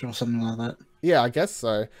fresh or something like that. Yeah, I guess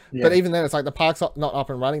so. Yeah. But even then, it's like the park's not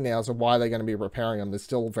up and running now, so why are they going to be repairing them? They're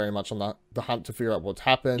still very much on the hunt to figure out what's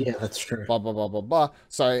happened. Yeah, that's true. Blah, blah, blah, blah, blah.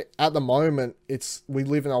 So at the moment, we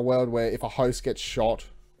live in a world where if a host gets shot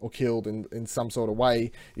or killed in some sort of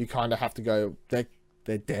way, you kind of have to go, they're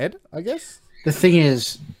dead, I guess? The thing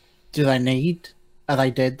is, are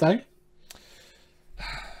they dead though?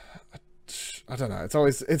 I don't know.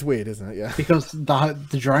 It's weird, isn't it? Yeah. Because the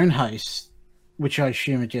drone hosts, which I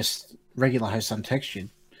assume are just regular hosts untextured,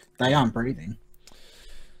 they aren't breathing.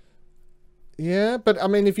 Yeah, but I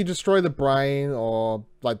mean, if you destroy the brain or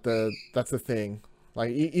like that's the thing.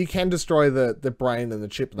 Like you can destroy the brain and the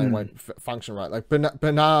chip, and they won't function right. Like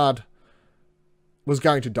Bernard was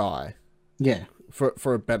going to die. Yeah.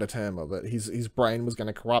 For a better term of it, his brain was going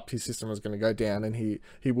to corrupt, his system was going to go down, and he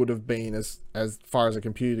would have been as far as a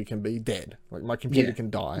computer can be dead. Like my computer can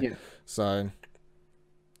die. Yeah. So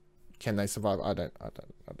can they survive? I don't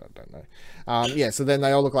know. Yeah. So then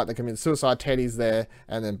they all look like they committed suicide. Teddy's there,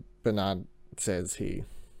 and then Bernard says he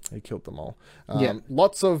killed them all.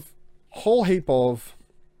 Lots of whole heap of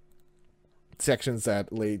sections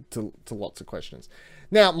that lead to lots of questions.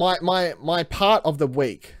 Now, my part of the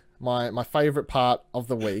week. My favorite part of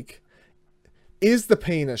the week is the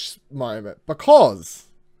penis moment because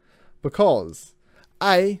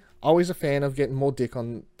I was a fan of getting more dick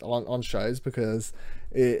on shows because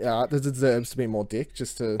there deserves to be more dick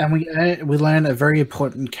and we learn a very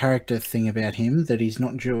important character thing about him, that he's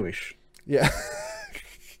not Jewish. Yeah.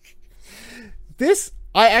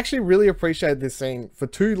 I actually really appreciate this scene for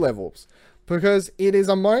 2 levels, because it is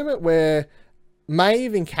a moment where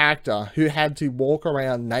Maeve in character, who had to walk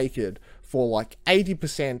around naked for like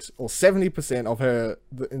 80% or 70% of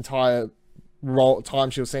the entire time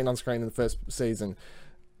she was seen on screen in the first season,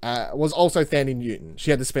 was also Thandie Newton.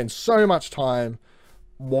 She had to spend so much time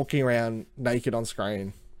walking around naked on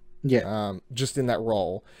screen, just in that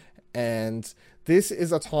role. And this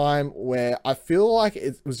is a time where I feel like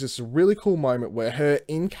it was just a really cool moment where her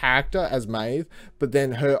in character as Maeve, but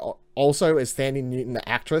then her also as Thandie Newton, the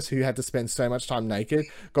actress who had to spend so much time naked,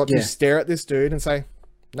 got to stare at this dude and say,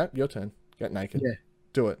 nope, your turn. Get naked. Yeah.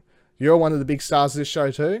 Do it. You're one of the big stars of this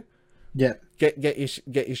show too. Yeah. Get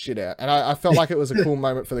your shit out. And I felt like it was a cool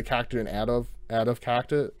moment for the character and out of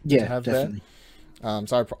character to have definitely. There.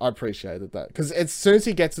 So I appreciated that. Because as soon as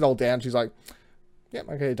he gets it all down, she's like, yeah,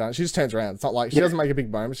 okay, you're done. She just turns around. It's not like she doesn't make a big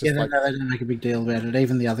moment. It's just they didn't make a big deal about it.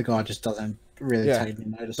 Even the other guy just doesn't really take any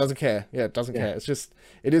notice. Doesn't care. Yeah, doesn't care. It's just,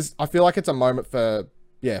 it is, I feel like it's a moment for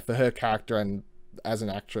her character and as an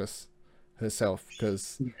actress herself,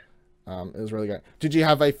 because it was really great. Did you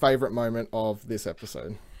have a favorite moment of this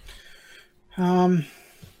episode? None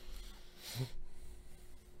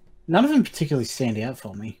of them particularly stand out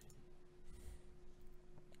for me.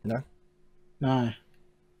 No? No.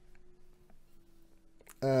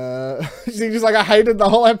 She's just like, I hated the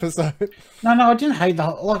whole episode. No, I didn't hate the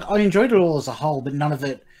whole. Like, I enjoyed it all as a whole, but none of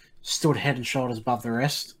it stood head and shoulders above the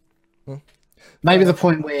rest. Maybe the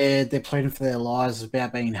point where they're pleading for their lives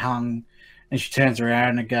about being hung, and she turns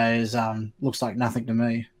around and goes, "Looks like nothing to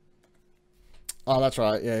me." Oh, that's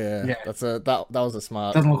right. Yeah. That was a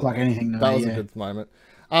smart. Doesn't look like anything to me. That was a good moment.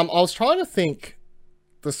 I was trying to think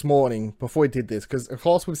this morning before we did this, because of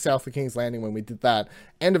course with South of King's Landing, when we did that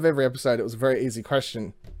end of every episode, it was a very easy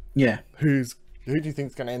question. Who do you think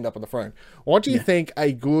is going to end up on the throne? What do you think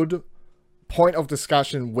a good point of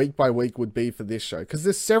discussion week by week would be for this show? Because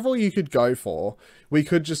there's several you could go for. We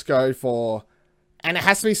could just go for, and it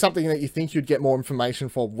has to be something that you think you'd get more information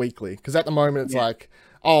for weekly, because at the moment it's like,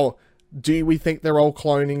 oh, do we think they're all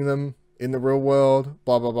cloning them in the real world,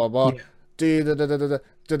 blah blah blah blah,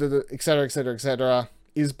 etc etc etc.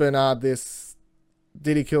 Is Bernard this?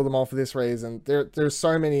 Did he kill them all for this reason? There's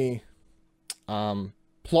so many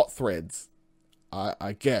plot threads,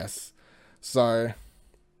 I guess. So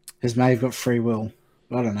has Maeve got free will?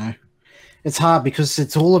 I don't know. It's hard because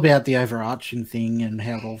it's all about the overarching thing and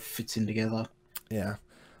how it all fits in together. Yeah.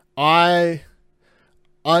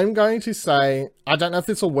 I'm going to say, I don't know if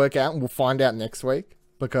this will work out, and we'll find out next week,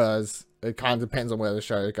 because it kind of depends on where the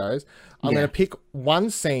show goes. I'm going to pick one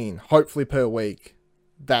scene, hopefully per week,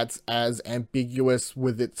 that's as ambiguous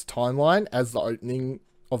with its timeline as the opening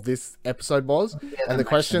of this episode was. And the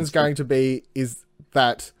question's going to be, is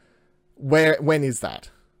that, when is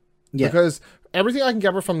that? Yeah. Because everything I can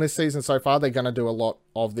gather from this season so far, they're going to do a lot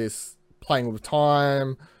of this playing with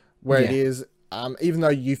time, where it is, even though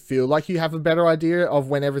you feel like you have a better idea of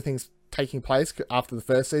when everything's taking place after the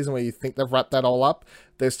first season, where you think they've wrapped that all up,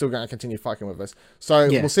 they're still going to continue fucking with us. So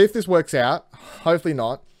we'll see if this works out. Hopefully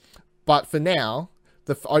not. But for now,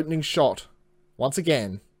 the opening shot, once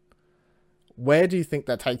again, where do you think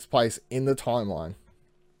that takes place in the timeline?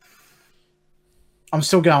 I'm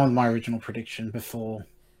still going with my original prediction before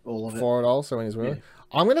all of it. Before it all, so when he's with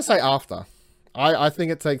I'm going to say after. I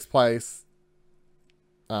think it takes place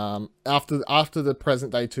after the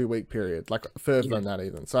present day 2-week period, like further than that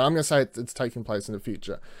even. So I'm going to say it's taking place in the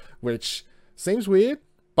future, which seems weird,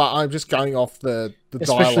 but I'm just going off the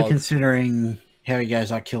especially dialogue. Considering how he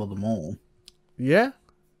goes, I killed them all. Yeah,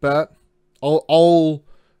 but all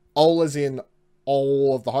as in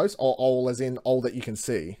all of the hosts, or all as in all that you can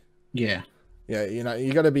see. Yeah. Yeah, you know,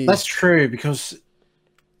 you got to be... That's true, because...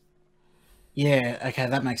 Yeah, okay,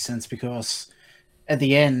 that makes sense, because at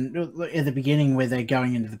the end, at the beginning where they're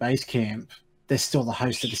going into the base camp, there's still the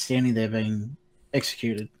hosts that are standing there being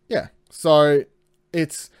executed. Yeah, so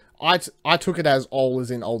it's... I took it as all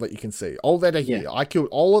as in all that you can see. All that are here. I killed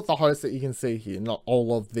all of the hosts that you can see here, not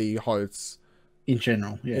all of the hosts... In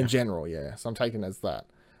general, yeah. In general, yeah. So I'm taking it as that.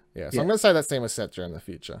 Yeah, so I'm going to say that scene was set during the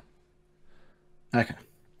future. Okay.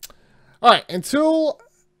 Alright, until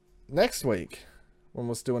next week, when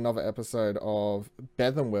we'll do another episode of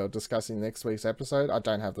BevanWorld, discussing next week's episode. I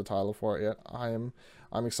don't have the title for it yet. I'm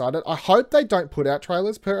excited. I hope they don't put out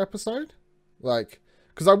trailers per episode. Like,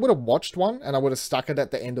 because I would have watched one, and I would have stuck it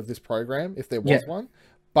at the end of this program if there was one.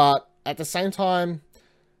 But at the same time,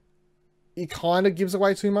 it kind of gives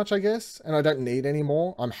away too much, I guess, and I don't need any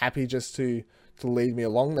more. I'm happy just to lead me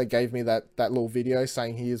along. They gave me that little video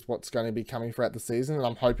saying here's what's going to be coming throughout the season, and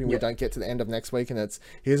I'm hoping we don't get to the end of next week and it's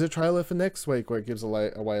here's a trailer for next week where it gives away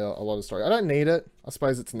a lot of story. I don't need it. I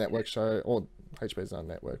suppose it's a network show, or HB's not a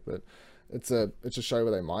network, but it's a show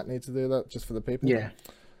where they might need to do that just for the people. Yeah.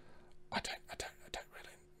 I don't really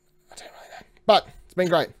know. But it's been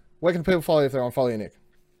great. Where can people follow you if they want to follow you, Nick?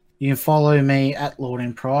 You can follow me at Lord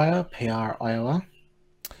and Prior, PRIOR.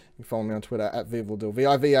 You can follow me on Twitter at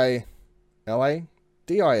VivalDil,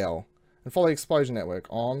 VIVALADIL, and follow Explosion Network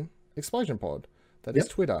on Explosion Pod. That is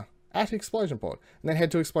Twitter at Explosion Pod. And then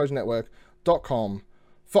head to explosionnetwork.com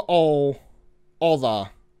for all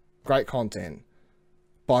other great content.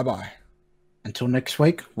 Bye bye. Until next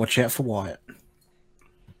week, watch out for Wyatt.